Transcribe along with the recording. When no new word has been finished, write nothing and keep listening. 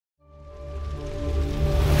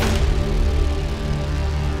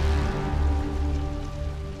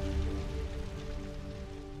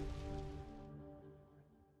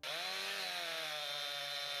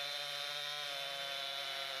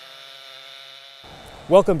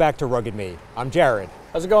Welcome back to RuggedMade. I'm Jared.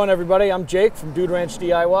 How's it going, everybody? I'm Jake from Dude Ranch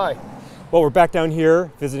DIY. Well, we're back down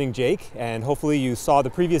here visiting Jake, and hopefully you saw the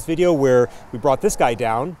previous video where we brought this guy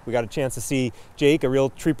down. We got a chance to see Jake, a real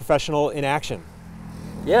tree professional, in action.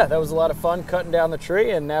 Yeah, that was a lot of fun cutting down the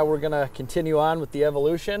tree, and now we're gonna continue on with the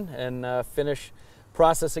evolution and finish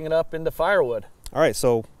processing it up into firewood. All right,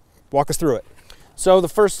 so walk us through it. So the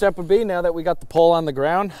first step would be, now that we got the pole on the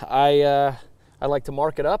ground, I like to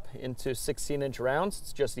mark it up into 16-inch rounds.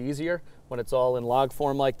 It's just easier when it's all in log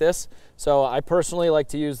form like this. So I personally like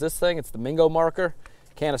to use this thing. It's the Mingo marker,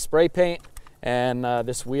 can of spray paint, and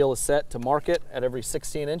this wheel is set to mark it at every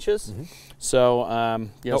 16 inches. Mm-hmm. So,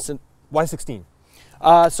 you know, why 16?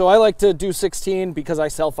 So I like to do 16 because I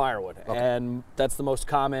sell firewood, okay, and that's the most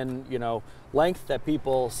common, length that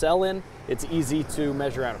people sell in. It's easy to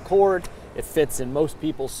measure out a cord. It fits in most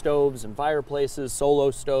people's stoves and fireplaces,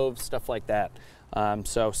 solo stoves, stuff like that.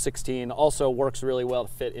 So 16 also works really well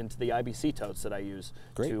to fit into the IBC totes that I use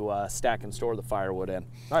to stack and store the firewood in.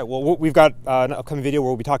 All right, well, we've got an upcoming video where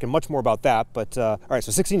we'll be talking much more about that, but all right,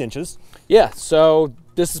 so 16 inches. Yeah, so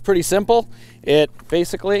this is pretty simple. It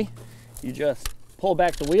basically, you just pull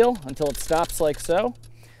back the wheel until it stops like so.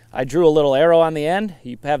 I drew a little arrow on the end.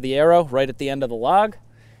 You have the arrow right at the end of the log,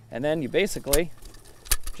 and then you basically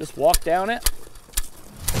just walk down it.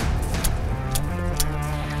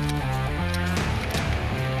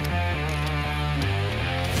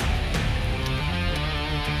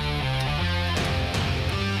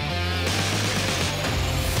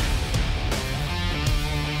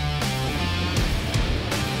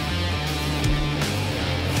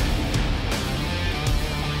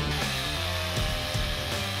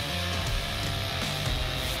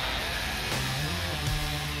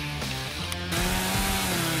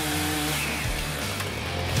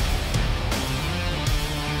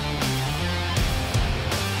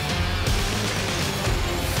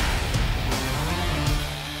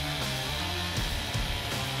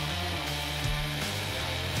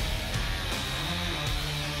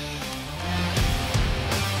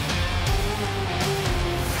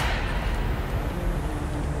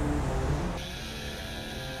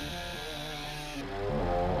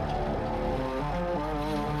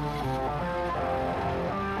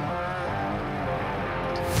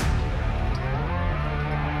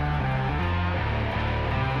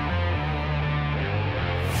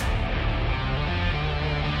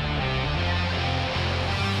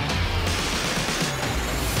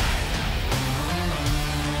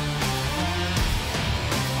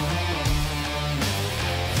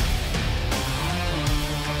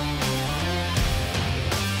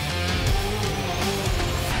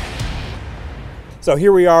 So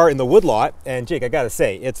here we are in the woodlot, and Jake, I gotta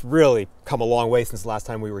say, it's really come a long way since the last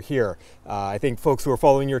time we were here. I think folks who are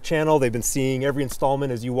following your channel, they've been seeing every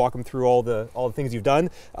installment as you walk them through all the things you've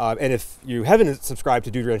done. And if you haven't subscribed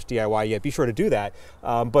to Dude Ranch DIY yet, be sure to do that.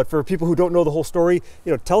 But for people who don't know the whole story,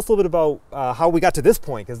 tell us a little bit about how we got to this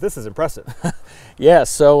point, because this is impressive. Yeah,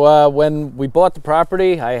 so when we bought the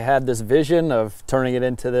property, I had this vision of turning it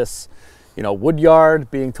into this,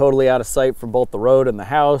 woodyard, being totally out of sight from both the road and the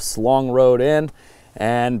house, long road in,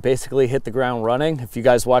 and basically hit the ground running. If you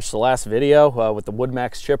guys watched the last video with the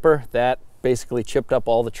WoodMax chipper, that basically chipped up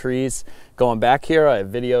all the trees going back here. I have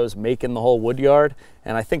videos making the whole woodyard,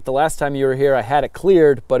 and I think the last time you were here I had it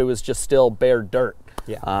cleared, but it was just still bare dirt.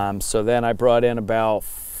 Yeah. So then I brought in about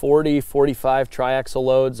 45 triaxle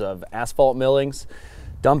loads of asphalt millings,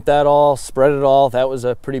 dumped that all, spread it all. That was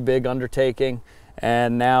a pretty big undertaking.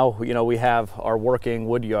 And now, we have our working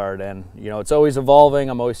woodyard, and, it's always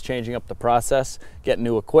evolving. I'm always changing up the process, getting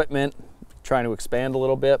new equipment, trying to expand a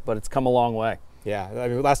little bit, but it's come a long way. Yeah, I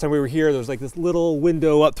mean, last time we were here, there was like this little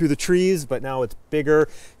window up through the trees, but now it's bigger.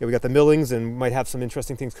 We got the millings, and we might have some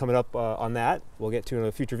interesting things coming up on that. We'll get to in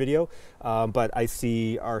a future video. But I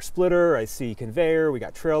see our splitter, I see conveyor, we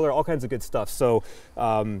got trailer, all kinds of good stuff. So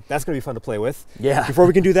that's gonna be fun to play with. Yeah. Before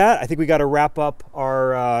we can do that, I think we got to wrap up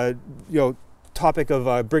our, topic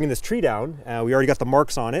of bringing this tree down. We already got the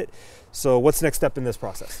marks on it. So what's the next step in this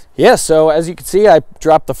process? Yeah, so as you can see, I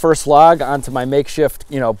dropped the first log onto my makeshift,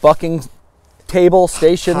 bucking table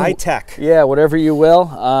station. High tech. Yeah, whatever you will.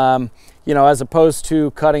 As opposed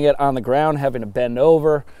to cutting it on the ground, having to bend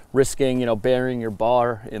over, risking, burying your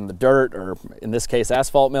bar in the dirt, or in this case,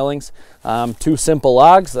 asphalt millings. 2 simple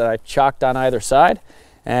logs that I chalked on either side,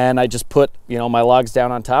 and I just put, my logs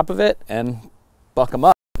down on top of it and buck them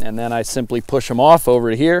up. And then I simply push them off over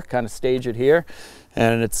to here, kind of stage it here,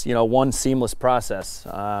 and it's one seamless process.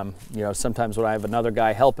 Sometimes when I have another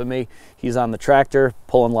guy helping me, he's on the tractor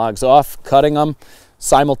pulling logs off, cutting them.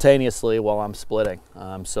 simultaneously while I'm splitting.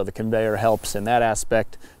 So the conveyor helps in that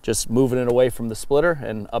aspect, just moving it away from the splitter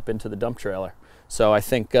and up into the dump trailer. So I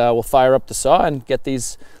think we'll fire up the saw and get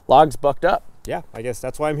these logs bucked up. Yeah, I guess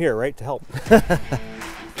that's why I'm here, right? To help.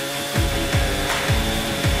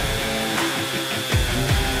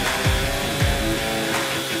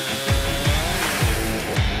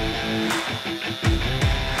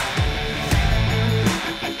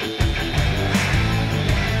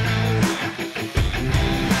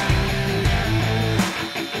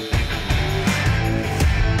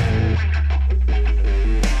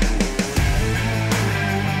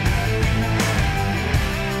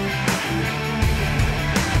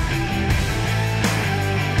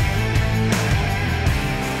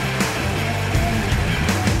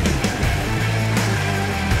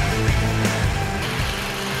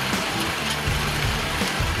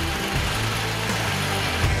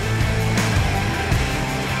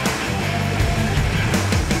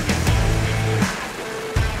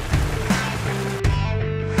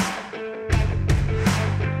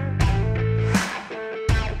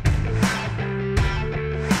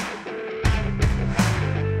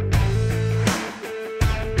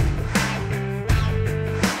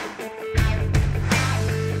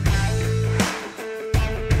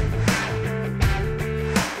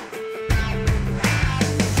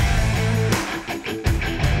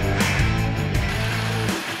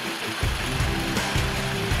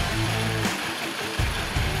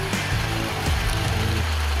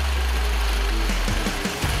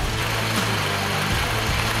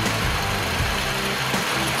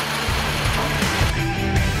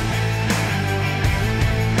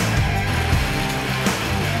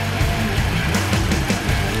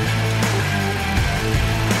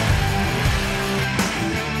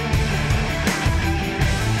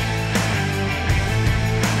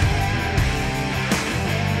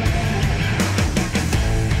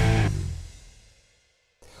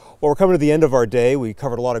 Well, we're coming to the end of our day. We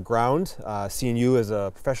covered a lot of ground. Seeing you as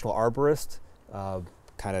a professional arborist,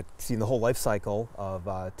 kind of seeing the whole life cycle of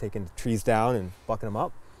taking trees down and bucking them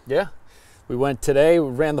up. Yeah, we went today,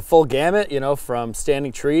 we ran the full gamut, you know, from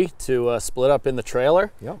standing tree to split up in the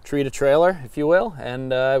trailer, Yep. tree to trailer, if you will.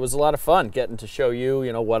 And it was a lot of fun getting to show you,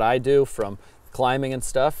 you know, what I do from climbing and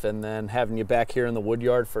stuff, and then having you back here in the wood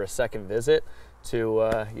yard for a second visit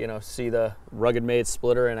to, you know, see the RuggedMade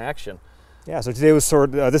splitter in action. Yeah, so today was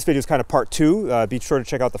this video is kind of part two. Be sure to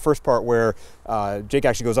check out the first part where Jake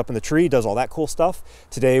actually goes up in the tree, does all that cool stuff.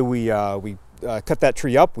 Today we cut that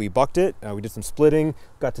tree up, we bucked it, we did some splitting,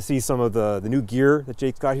 got to see some of the new gear that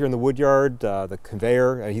Jake's got here in the wood yard, the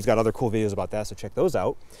conveyor. He's got other cool videos about that, so check those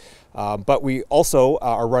out. But we also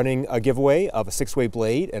are running a giveaway of a 6-way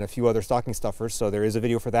blade and a few other stocking stuffers, so there is a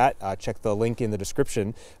video for that. Check the link in the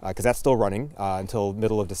description because that's still running until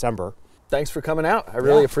middle of December. Thanks for coming out. I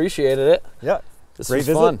really appreciated it. Yeah, this great was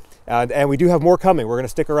visit. fun. And we do have more coming. We're going to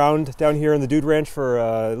stick around down here in the Dude Ranch for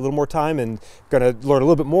a little more time and going to learn a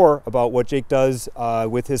little bit more about what Jake does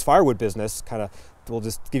with his firewood business. We'll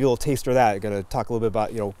just give you a little taster of that. Going to talk a little bit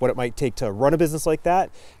about, you know, what it might take to run a business like that,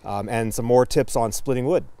 and some more tips on splitting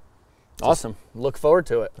wood. Awesome. Look forward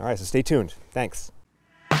to it. All right, so stay tuned. Thanks.